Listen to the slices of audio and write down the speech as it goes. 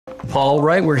All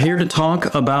right, we're here to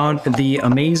talk about the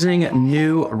amazing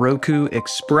new Roku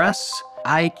Express.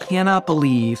 I cannot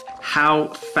believe how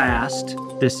fast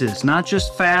this is. Not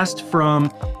just fast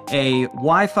from a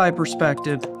Wi-Fi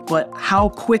perspective, but how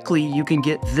quickly you can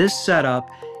get this set up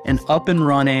and up and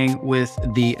running with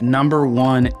the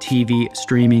 #1 TV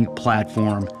streaming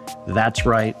platform. That's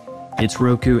right, it's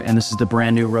Roku, and this is the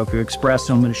brand new Roku Express.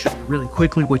 So I'm going to show you really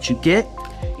quickly what you get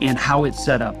and how it's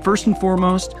set up. First and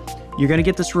foremost, you're going to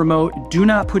get this remote. Do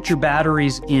not put your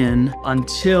batteries in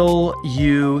until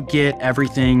you get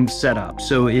everything set up.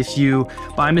 So if you,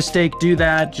 by mistake, do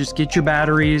that, just get your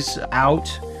batteries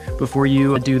out before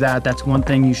you do that. That's one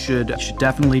thing you should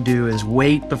definitely do, is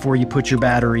wait before you put your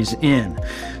batteries in.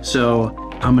 So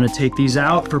I'm going to take these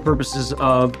out for purposes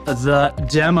of the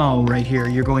demo right here.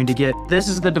 You're going to get, this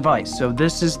is the device. So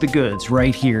this is the goods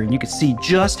right here. And you can see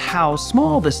just how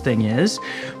small this thing is.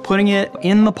 Putting it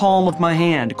in the palm of my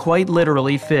hand quite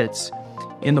literally fits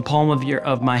in the palm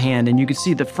of my hand. And you can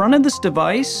see the front of this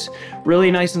device,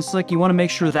 really nice and slick. You want to make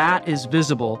sure that is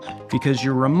visible because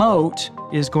your remote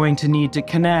is going to need to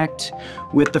connect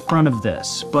with the front of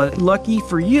this. But lucky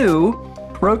for you,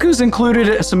 Roku's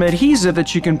included some adhesive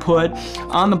that you can put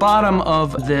on the bottom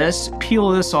of this, peel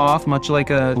this off, much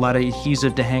like a lot of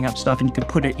adhesive to hang up stuff, and you can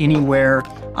put it anywhere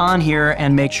on here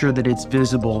and make sure that it's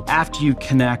visible after you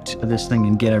connect this thing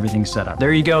and get everything set up.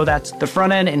 There you go, that's the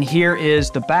front end, and here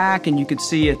is the back, and you can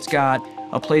see it's got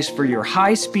a place for your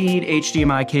high-speed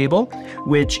HDMI cable,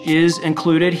 which is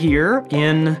included here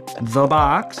in the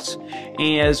box,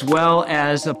 as well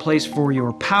as a place for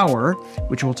your power,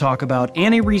 which we'll talk about,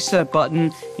 and a reset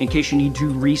button in case you need to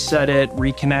reset it,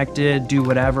 reconnect it, do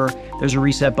whatever. There's a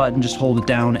reset button, just hold it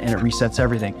down and it resets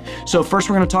everything. So first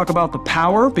we're gonna talk about the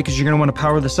power, because you're gonna wanna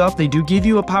power this up. They do give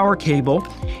you a power cable,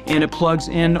 and it plugs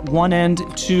in one end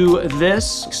to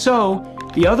this. So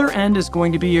the other end is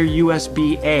going to be your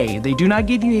USB-A. They do not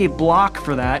give you a block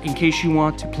for that in case you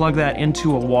want to plug that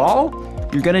into a wall.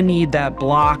 You're gonna need that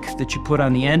block that you put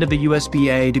on the end of the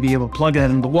USB-A to be able to plug that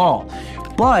into the wall.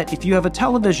 But if you have a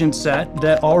television set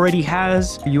that already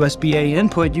has USB-A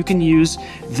input, you can use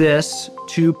this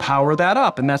to power that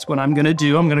up. And that's what I'm gonna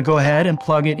do. I'm gonna go ahead and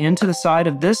plug it into the side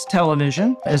of this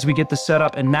television as we get this set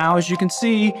up. And now, as you can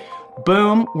see,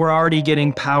 boom, we're already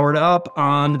getting powered up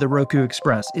on the Roku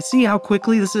Express. See how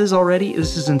quickly this is already?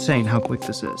 This is insane how quick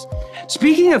this is.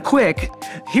 Speaking of quick,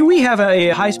 here we have a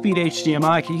high-speed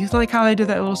HDMI. Can you like how I did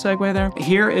that little segue there?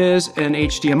 Here is an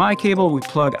HDMI cable. We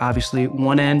plug obviously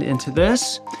one end into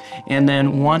this and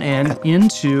then one end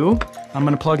into, I'm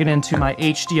gonna plug it into my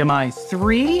HDMI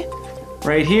 3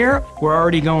 right here. We're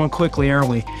already going quickly, aren't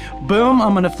we? Boom,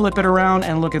 I'm gonna flip it around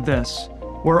and look at this.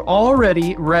 We're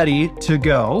already ready to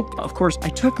go. Of course, I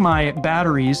took my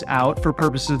batteries out for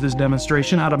purposes of this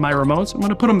demonstration out of my remotes. I'm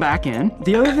gonna put them back in.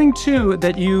 The other thing too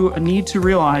that you need to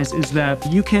realize is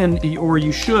that you can, or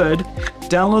you should,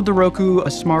 download the Roku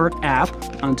Smart app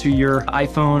onto your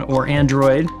iPhone or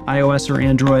Android, iOS or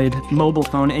Android mobile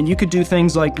phone, and you could do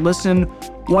things like listen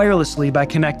wirelessly by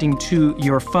connecting to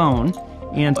your phone.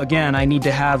 And again, I need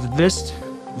to have this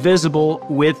visible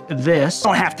with this.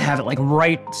 Don't have to have it like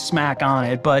right smack on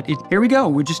it, but here we go.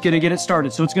 We're just gonna get it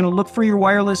started. So it's gonna look for your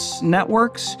wireless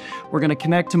networks. We're gonna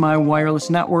connect to my wireless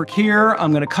network here.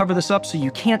 I'm gonna cover this up so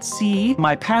you can't see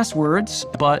my passwords,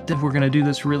 but we're gonna do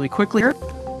this really quickly here.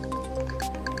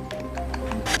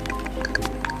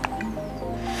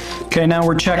 Okay, now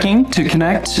we're checking to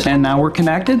connect, and now we're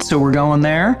connected, so we're going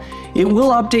there. It will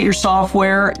update your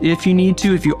software if you need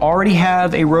to. If you already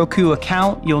have a Roku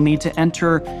account, you'll need to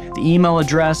enter the email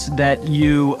address that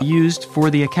you used for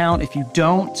the account. If you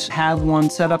don't have one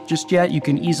set up just yet, you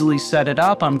can easily set it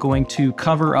up. I'm going to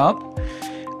cover up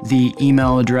the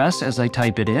email address as I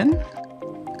type it in.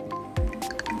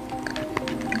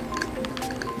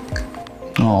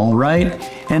 All right,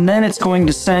 and then it's going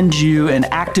to send you an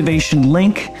activation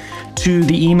link to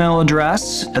the email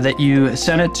address that you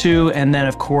sent it to, and then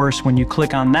of course when you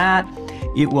click on that,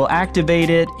 it will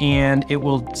activate it and it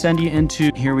will send you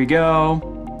into, here we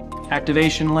go,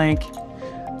 activation link,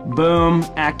 boom,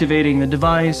 activating the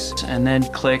device, and then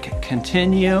click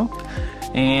continue.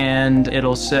 And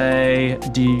it'll say,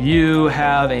 do you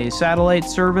have a satellite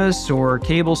service or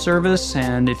cable service?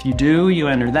 And if you do, you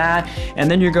enter that.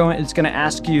 And then it's gonna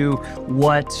ask you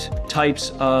what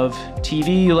types of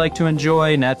TV you like to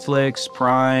enjoy, Netflix,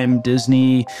 Prime,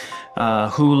 Disney,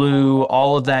 Hulu,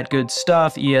 all of that good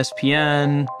stuff,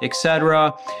 ESPN,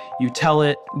 etc. You tell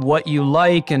it what you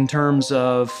like in terms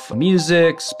of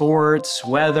music, sports,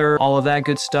 weather, all of that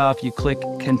good stuff. You click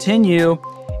continue,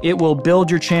 it will build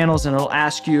your channels and it'll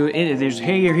ask you,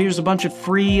 here's a bunch of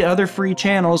other free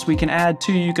channels we can add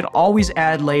to. You can always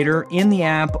add later in the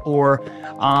app or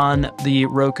on the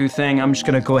Roku thing. I'm just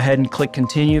gonna go ahead and click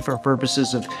continue for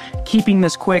purposes of keeping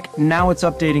this quick. Now it's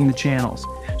updating the channels.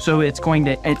 So it's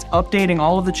updating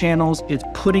all of the channels. It's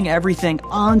putting everything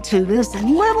onto this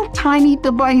little tiny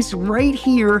device right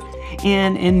here.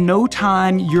 And in no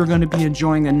time, you're going to be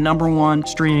enjoying the #1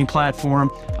 streaming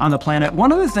platform on the planet.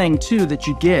 One other thing too that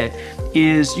you get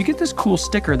is you get this cool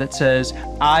sticker that says,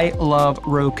 I love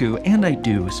Roku, and I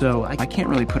do. So I can't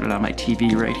really put it on my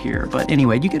TV right here. But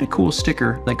anyway, you get a cool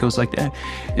sticker that goes like that.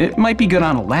 It might be good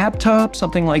on a laptop,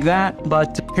 something like that.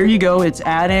 But here you go. It's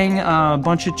adding a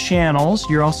bunch of channels.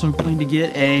 You're also going to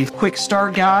get a quick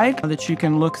start guide that you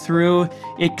can look through.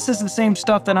 It says the same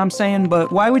stuff that I'm saying,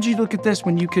 but why would you look at this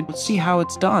when you could see how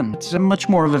it's done? It's much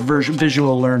more of a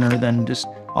visual learner than just,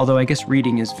 although I guess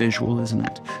reading is visual, isn't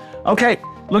it? Okay,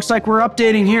 looks like we're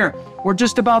updating here. We're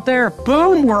just about there.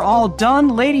 Boom, we're all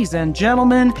done. Ladies and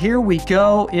gentlemen, here we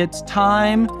go. It's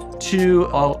time to,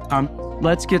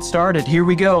 let's get started. Here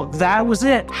we go. That was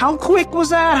it. How quick was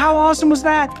that? How awesome was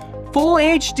that? Full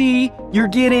HD, you're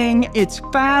getting its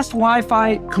fast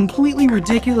Wi-Fi, completely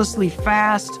ridiculously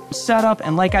fast setup.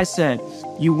 And like I said,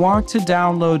 you want to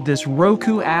download this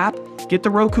Roku app, get the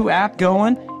Roku app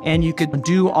going, and you could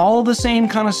do all the same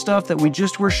kind of stuff that we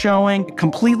just were showing,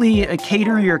 completely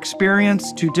cater your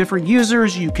experience to different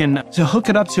users. You can hook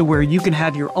it up to where you can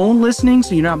have your own listening,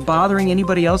 so you're not bothering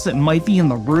anybody else that might be in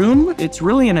the room. It's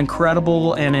really an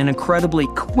incredible and an incredibly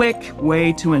quick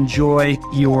way to enjoy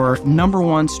your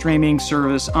 #1 streaming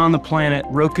service on the planet,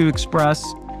 Roku Express.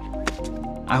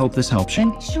 I hope this helps you.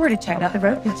 And be sure to check out the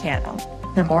Roku channel,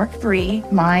 the more free,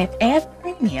 live, and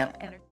premium